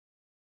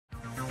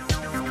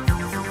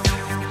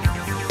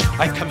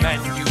I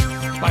command you,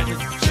 by the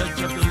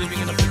judge of the living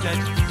and of the dead,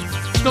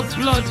 the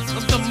blood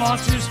of the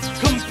martyrs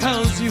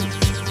compels you.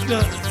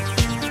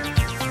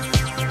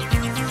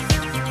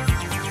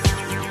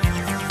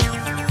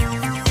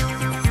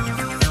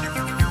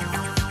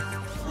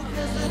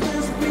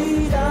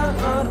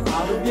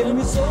 En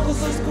mis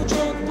ojos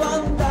escucho tu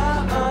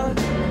andar,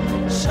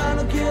 ya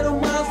no quiero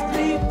más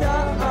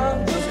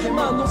gritar, Dios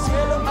quemando el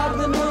cielo,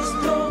 arde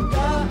nuestro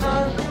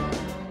hogar.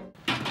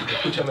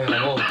 Escúchame,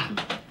 Ramón.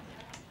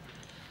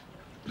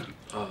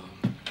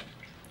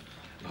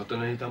 Nosotros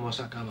necesitamos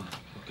esa cama,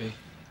 ¿ok?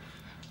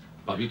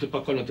 Pablito y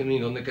Paco no tienen ni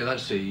dónde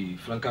quedarse y,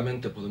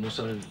 francamente, podemos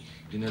usar el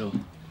dinero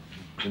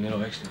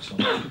extra.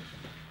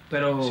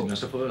 Pero... Si no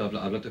se puede,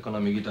 háblate con la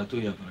amiguita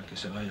tuya para que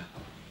se vaya.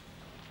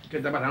 ¿Qué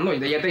está pasando?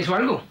 ¿Ella te hizo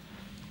algo?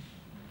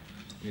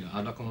 Mira,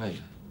 habla con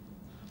ella.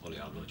 O le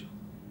hablo yo.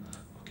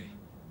 ¿Ok?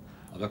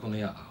 Habla con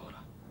ella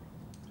ahora.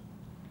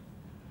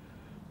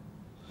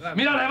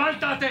 ¡Mira,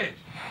 levántate!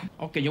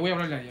 Ok, yo voy a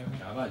hablarle a ella.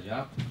 Ya va,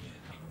 ya.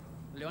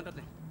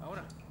 Levántate,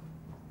 ahora.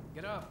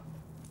 Get up.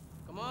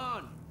 Come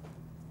on.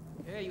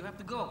 Hey, you have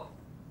to go.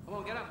 Come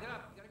on, get up, get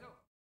up. You gotta go.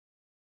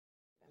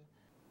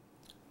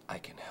 I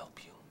can help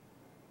you.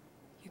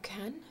 You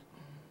can?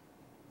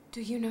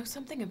 Do you know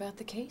something about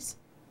the case?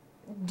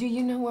 Do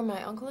you know where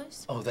my uncle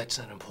is? Oh, that's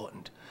not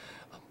important.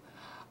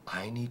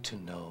 I need to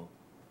know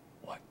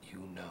what you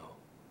know.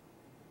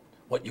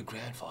 What your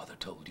grandfather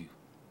told you.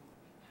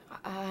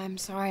 I'm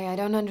sorry, I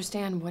don't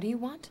understand. What do you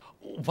want?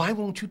 Why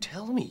won't you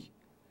tell me?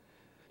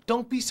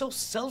 Don't be so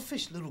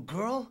selfish, little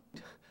girl.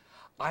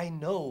 I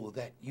know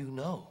that you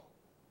know.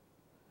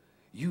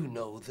 You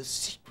know the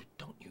secret,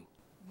 don't you?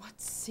 What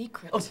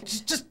secret? Oh,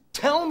 just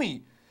tell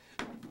me.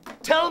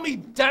 Tell me,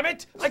 damn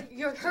it!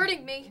 You're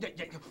hurting me.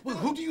 Well,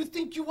 who do you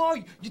think you are?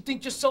 You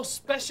think you're so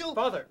special?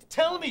 Father.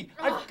 Tell me.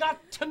 I've got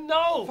to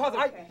know.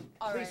 Father.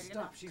 All right,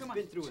 stop. She's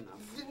been through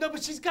enough. No,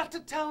 but she's got to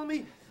tell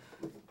me.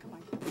 Come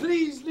on.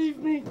 Please leave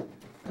me.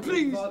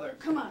 Please. Father.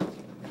 Come on.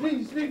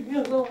 Please leave me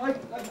alone.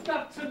 I've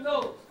got to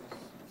know.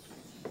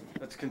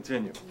 Let's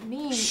continue.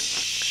 Me.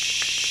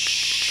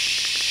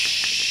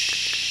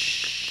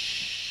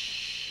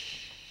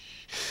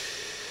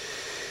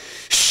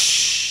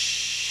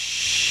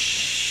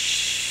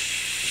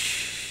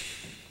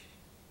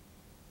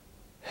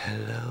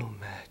 Hello,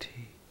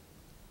 Mattie.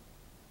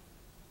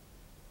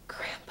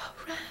 Grandpa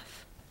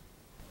Raph.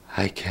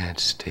 I can't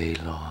stay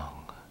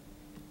long.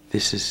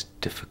 This is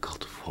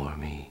difficult for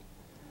me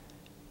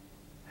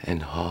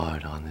and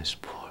hard on this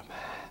poor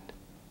man.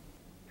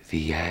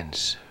 The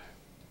answer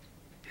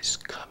is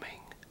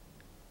coming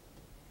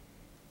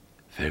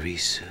very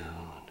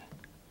soon.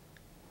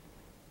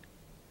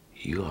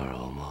 You are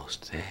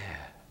almost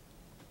there.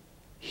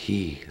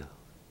 He'll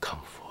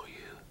come for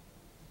you.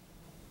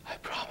 I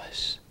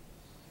promise.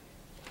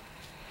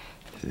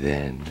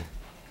 Then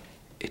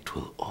it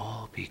will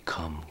all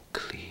become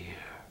clear.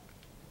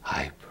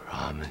 I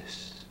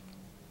promise.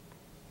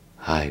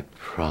 I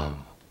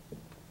prom.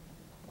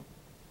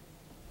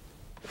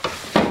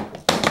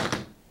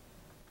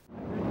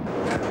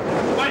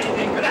 What do you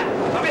think of that?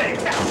 I'm getting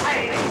so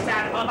tiny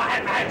inside of my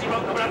head. My head, you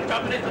won't come up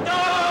jumping in the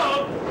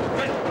door.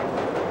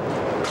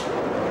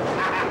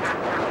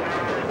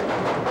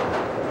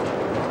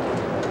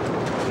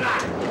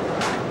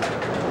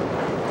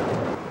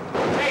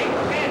 Hey,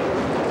 kid,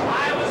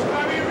 I was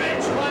very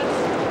rich once.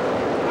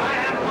 I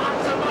have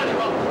lots of money.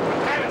 Well, my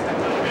parents have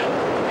no bill.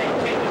 Hey,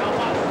 kid, you know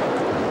what?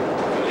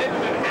 You live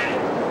in Manhattan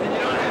and you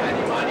don't have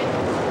any money,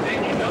 then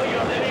you know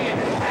you're living in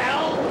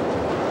hell.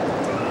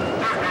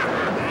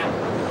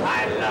 I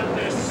love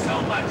this so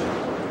much.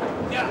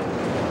 Yeah,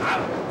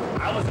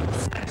 I was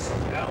obsessed,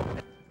 you know.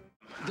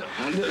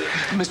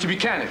 Mr.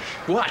 Buchanan.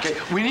 What? Okay,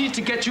 we need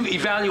to get you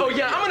evaluated. Oh,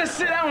 yeah, I'm gonna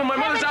sit down when my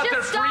mother's out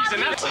there freezing.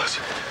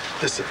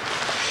 Listen,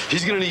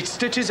 he's gonna need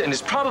stitches and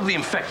is probably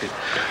infected.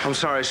 I'm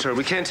sorry, sir.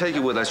 We can't take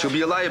you with us. You'll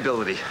be a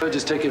liability.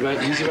 Just take it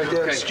right easy right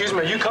there. Okay. Excuse me,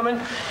 are you coming?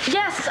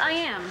 Yes, I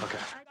am. Okay.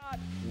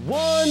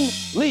 One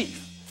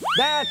leaf.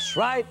 That's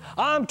right.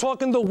 I'm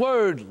talking the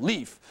word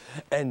leaf.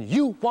 And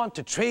you want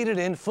to trade it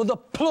in for the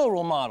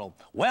plural model.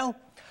 Well,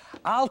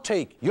 I'll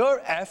take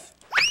your F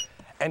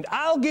and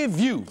I'll give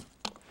you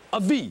a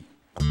V,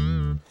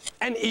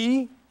 an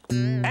E,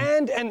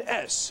 and an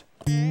S.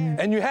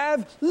 And you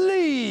have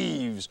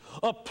leaves,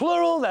 a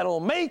plural that'll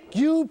make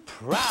you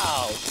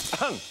proud.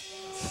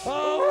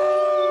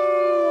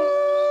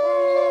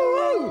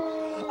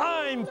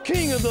 I'm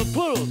king of the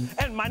plurals,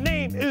 and my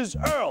name is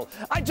Earl.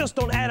 I just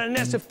don't add an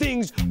S if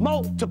things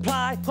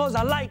multiply, cause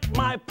I like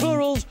my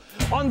plurals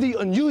on the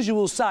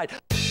unusual side.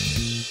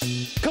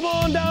 Come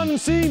on down and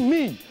see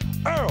me,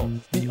 Earl,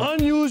 the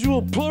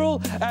unusual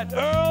plural at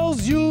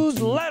Earl's Used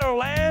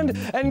Letterland,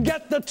 and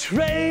get the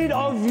trade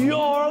of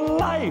your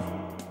life.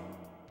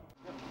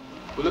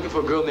 We're looking for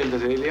a girl named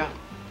Azalea.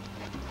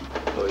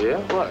 Oh, yeah?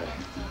 Why?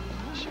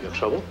 She got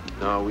trouble?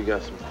 No, we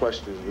got some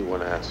questions we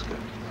want to ask her.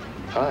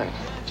 Fine.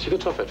 She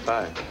gets off at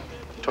 5.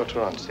 Talk to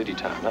her on city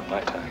time, not my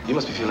time. You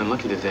must be feeling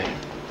lucky today.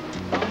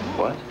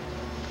 What?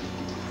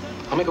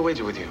 I'll make a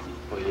wager with you.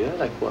 Oh, yeah?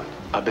 Like what?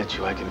 I bet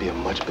you I can be a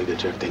much bigger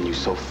jerk than you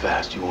so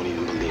fast you won't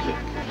even believe it.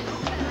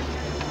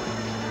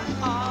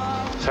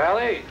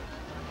 Sally!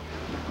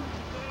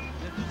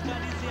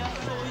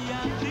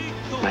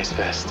 Nice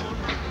vest.